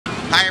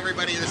Hi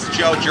everybody, this is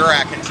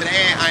Jurek, and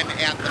today I'm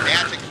at the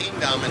Magic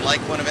Kingdom in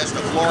Lake Buena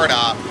Vista,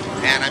 Florida,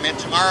 and I'm in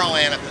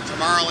Tomorrowland at the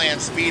Tomorrowland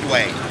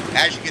Speedway.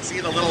 As you can see,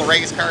 the little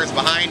race cars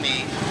behind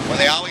me, when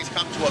they always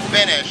come to a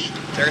finish,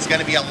 there's going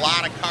to be a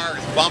lot of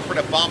cars, bumper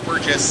to bumper,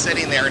 just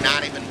sitting there,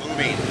 not even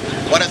moving.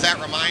 What does that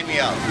remind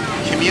me of?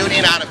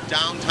 Commuting out of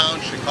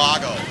downtown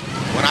Chicago.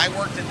 When I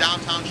worked in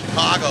downtown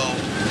Chicago,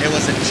 it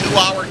was a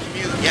 2-hour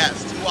commute,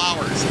 yes, 2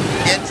 hours,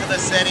 into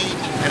the city,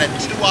 and a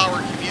 2-hour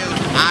commute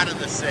out of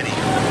the city.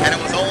 And it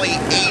was only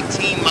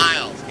 18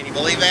 miles. Can you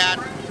believe that?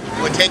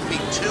 It would take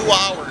me 2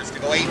 hours to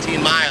go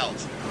 18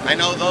 miles. I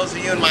know those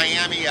of you in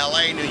Miami,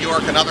 LA, New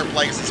York, and other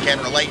places can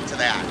relate to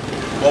that.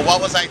 Well, what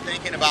was I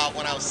thinking about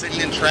when I was sitting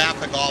in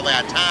traffic all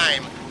that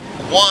time?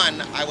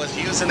 One, I was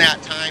using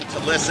that time to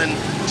listen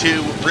to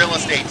real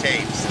estate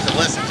tapes, to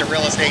listen to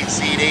real estate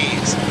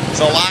CDs.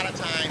 So a lot of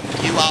time,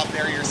 you out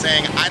there, you're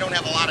saying, I don't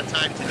have a lot of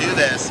time to do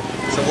this,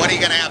 so what are you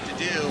going to have to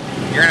do?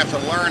 You're going to have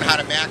to learn how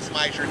to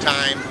maximize your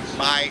time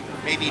by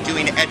maybe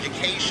doing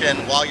education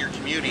while you're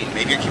commuting.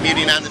 Maybe you're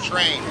commuting on the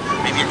train,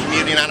 maybe you're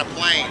commuting on a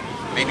plane,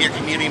 maybe you're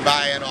commuting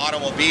by an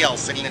automobile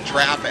sitting in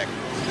traffic.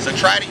 So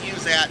try to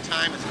use that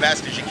time as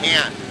best as you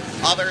can.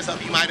 Others of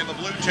you might have a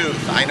Bluetooth.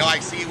 I know I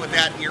see you with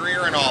that in your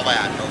ear and all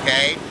that,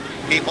 okay?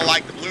 People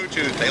like the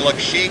Bluetooth. They look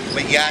chic,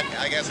 but yet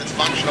I guess it's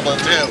functional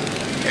too.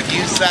 If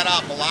you set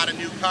up, a lot of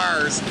new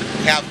cars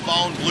have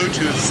phone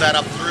Bluetooth set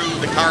up through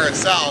the car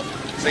itself,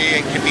 so you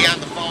can be on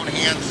the phone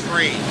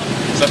hands-free.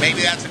 So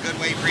maybe that's a good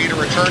way for you to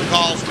return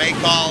calls, make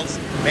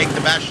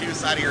the best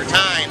use out of your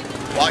time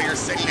while you're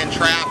sitting in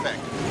traffic.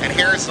 And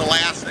here's the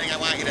last thing I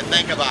want you to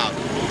think about.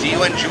 Do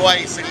you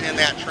enjoy sitting in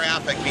that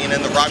traffic, being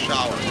in the rush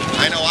hour?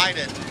 I know I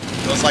didn't.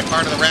 It was like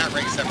part of the rat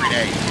race every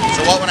day.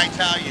 So what would I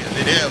tell you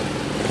to do?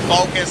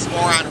 Focus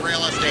more on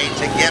real estate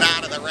to get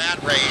out of the rat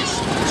race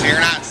so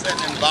you're not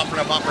sitting in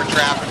bumper-to-bumper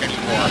traffic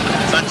anymore.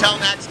 So until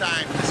next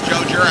time, this is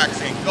Jurek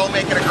saying, go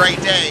make it a great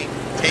day.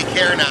 Take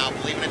care now.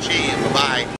 Believe and achieve. Bye-bye.